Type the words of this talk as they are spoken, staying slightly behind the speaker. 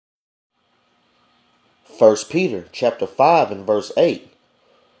First Peter chapter 5 and verse 8.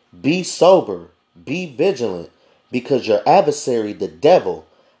 Be sober, be vigilant, because your adversary, the devil,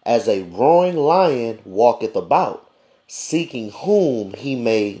 as a roaring lion, walketh about, seeking whom he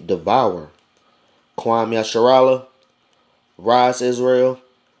may devour. Kwam Yasharala, Rise Israel,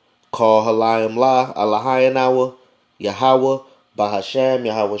 Call Halayim La, Alahayanawa, Yahweh, Bahasham,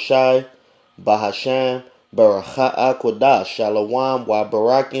 Yahweh Shai, Bahasham, Baracha'a Kodash, Shalawam, Wa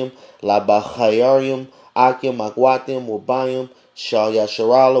Barakim, La Bachayarim, Akim, Akwatim, Wabayim, Shal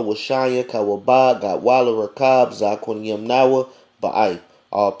Yasharala, Washaya, Kawabad, Gatwala, Rakab, Zakunyam Nawa, Ba'ai.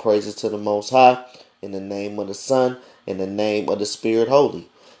 All praises to the Most High, in the name of the Son, in the name of the Spirit Holy.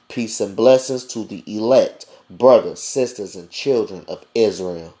 Peace and blessings to the elect, brothers, sisters, and children of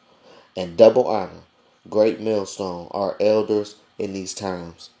Israel. And double honor, great millstone, our elders in these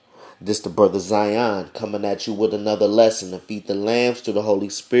times. This the brother Zion coming at you with another lesson to feed the lambs to the Holy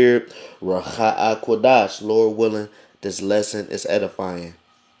Spirit. Racha'a Kodash, Lord willing, this lesson is edifying.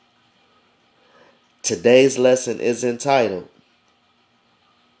 Today's lesson is entitled,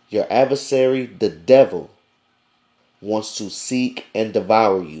 Your Adversary, the Devil, Wants to Seek and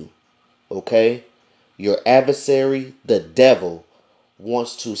Devour You. Okay? Your adversary, the devil,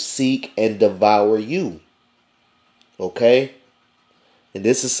 wants to seek and devour you. Okay? And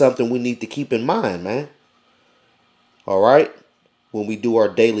this is something we need to keep in mind, man. Alright? When we do our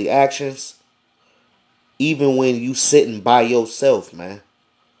daily actions, even when you sitting by yourself, man.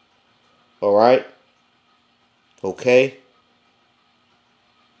 Alright? Okay?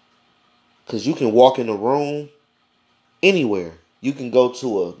 Because you can walk in a room anywhere. You can go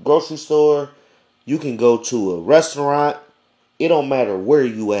to a grocery store. You can go to a restaurant. It don't matter where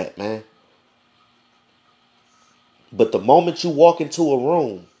you at, man. But the moment you walk into a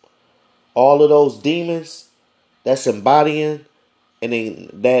room, all of those demons that's embodying and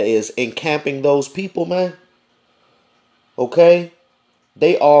that is encamping those people, man. Okay?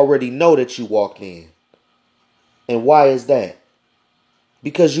 They already know that you walked in. And why is that?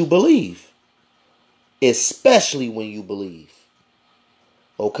 Because you believe. Especially when you believe.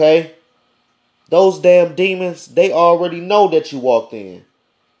 Okay? Those damn demons, they already know that you walked in.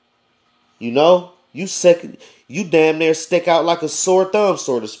 You know? You damn near stick out like a sore thumb,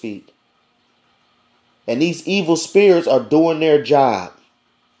 so to speak. And these evil spirits are doing their job.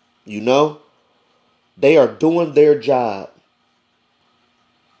 You know? They are doing their job.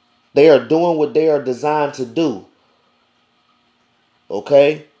 They are doing what they are designed to do.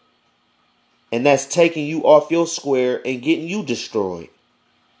 Okay? And that's taking you off your square and getting you destroyed.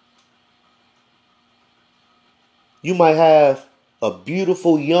 You might have a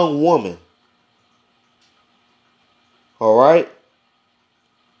beautiful young woman. Alright?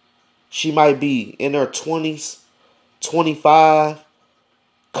 She might be in her 20s, 25,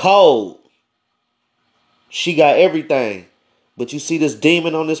 cold. She got everything. But you see this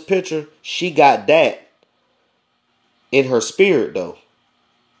demon on this picture? She got that in her spirit, though.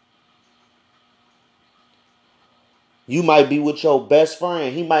 You might be with your best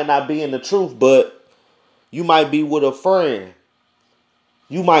friend. He might not be in the truth, but you might be with a friend.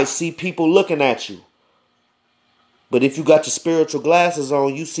 You might see people looking at you. But if you got your spiritual glasses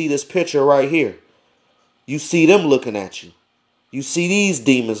on, you see this picture right here. You see them looking at you. You see these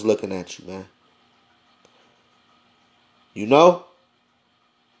demons looking at you, man. You know?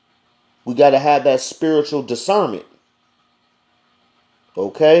 We got to have that spiritual discernment.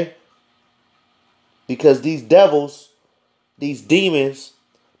 Okay? Because these devils, these demons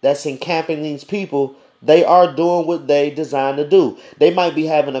that's encamping these people, they are doing what they designed to do. They might be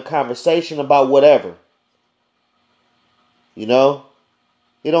having a conversation about whatever. You know?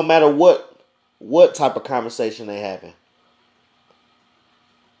 It don't matter what type of conversation they having.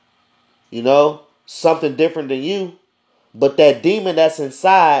 You know? Something different than you. But that demon that's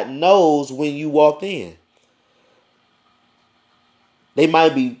inside knows when you walked in. They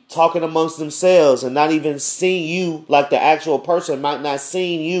might be talking amongst themselves and not even seeing you, like the actual person might not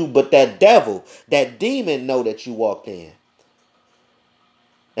seeing you, but that devil, that demon know that you walked in.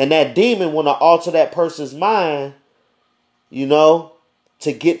 And that demon want to alter that person's mind, you know,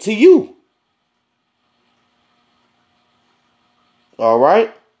 to get to you. All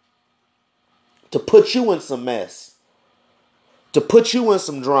right? To put you in some mess. To put you in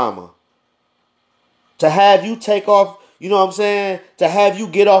some drama. To have you take off, you know what I'm saying? To have you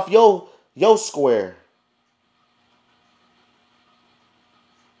get off your square.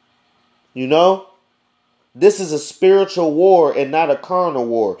 You know? This is a spiritual war and not a carnal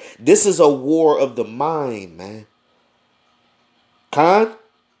war. This is a war of the mind, man. Con?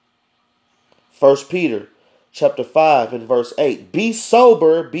 1 Peter chapter 5 and verse 8. Be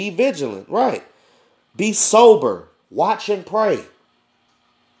sober, be vigilant. Right. Be sober. Watch and pray.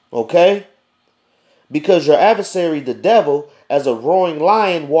 Okay? Because your adversary, the devil, as a roaring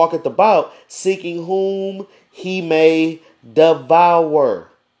lion, walketh about, seeking whom he may devour.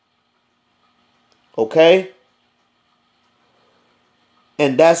 Okay?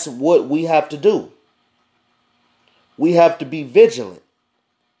 And that's what we have to do. We have to be vigilant.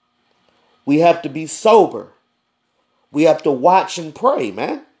 We have to be sober. We have to watch and pray,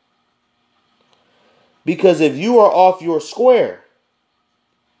 man. Because if you are off your square,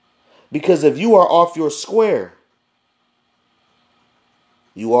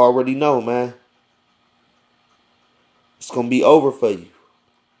 you already know, man. It's going to be over for you.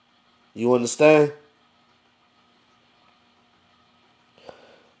 You understand?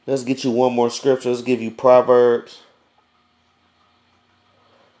 Let's get you one more scripture. Let's give you Proverbs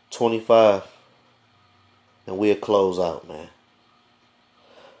 25. And we'll close out, man.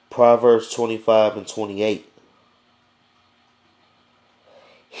 Proverbs 25 and 28.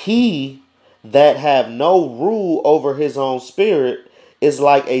 He that have no rule over his own spirit is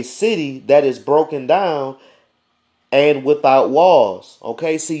like a city that is broken down and without walls.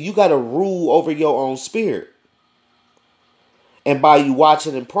 Okay, see, you got to rule over your own spirit. And by you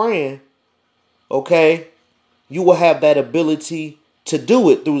watching and praying, okay, you will have that ability to do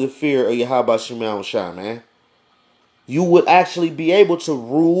it through the fear of Yahweh Shema Shah, man. You would actually be able to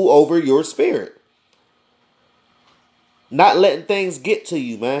rule over your spirit. Not letting things get to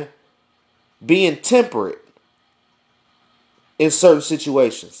you, man. Being temperate in certain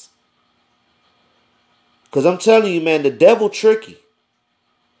situations. Because I'm telling you, man, the devil tricky.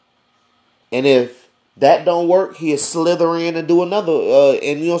 And if that don't work, he'll slither in and do another,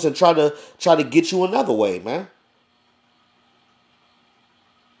 and you know what I'm saying, try to get you another way, man.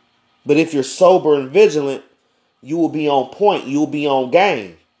 But if you're sober and vigilant, you will be on point. You will be on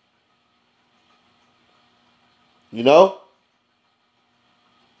game. You know?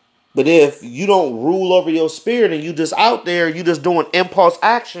 But if you don't rule over your spirit and you just out there, you just doing impulse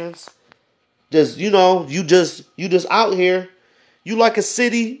actions, just, you know, you just out here, you like a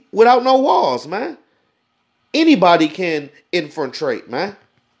city without no walls, man. Anybody can infiltrate, man.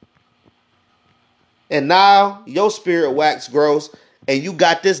 And now your spirit wax grows and you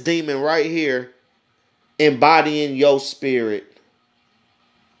got this demon right here embodying your spirit.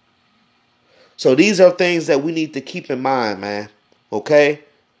 So these are things that we need to keep in mind, man. Okay?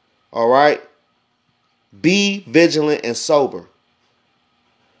 All right? Be vigilant and sober.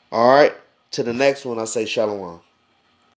 All right? To the next one, I say shalom.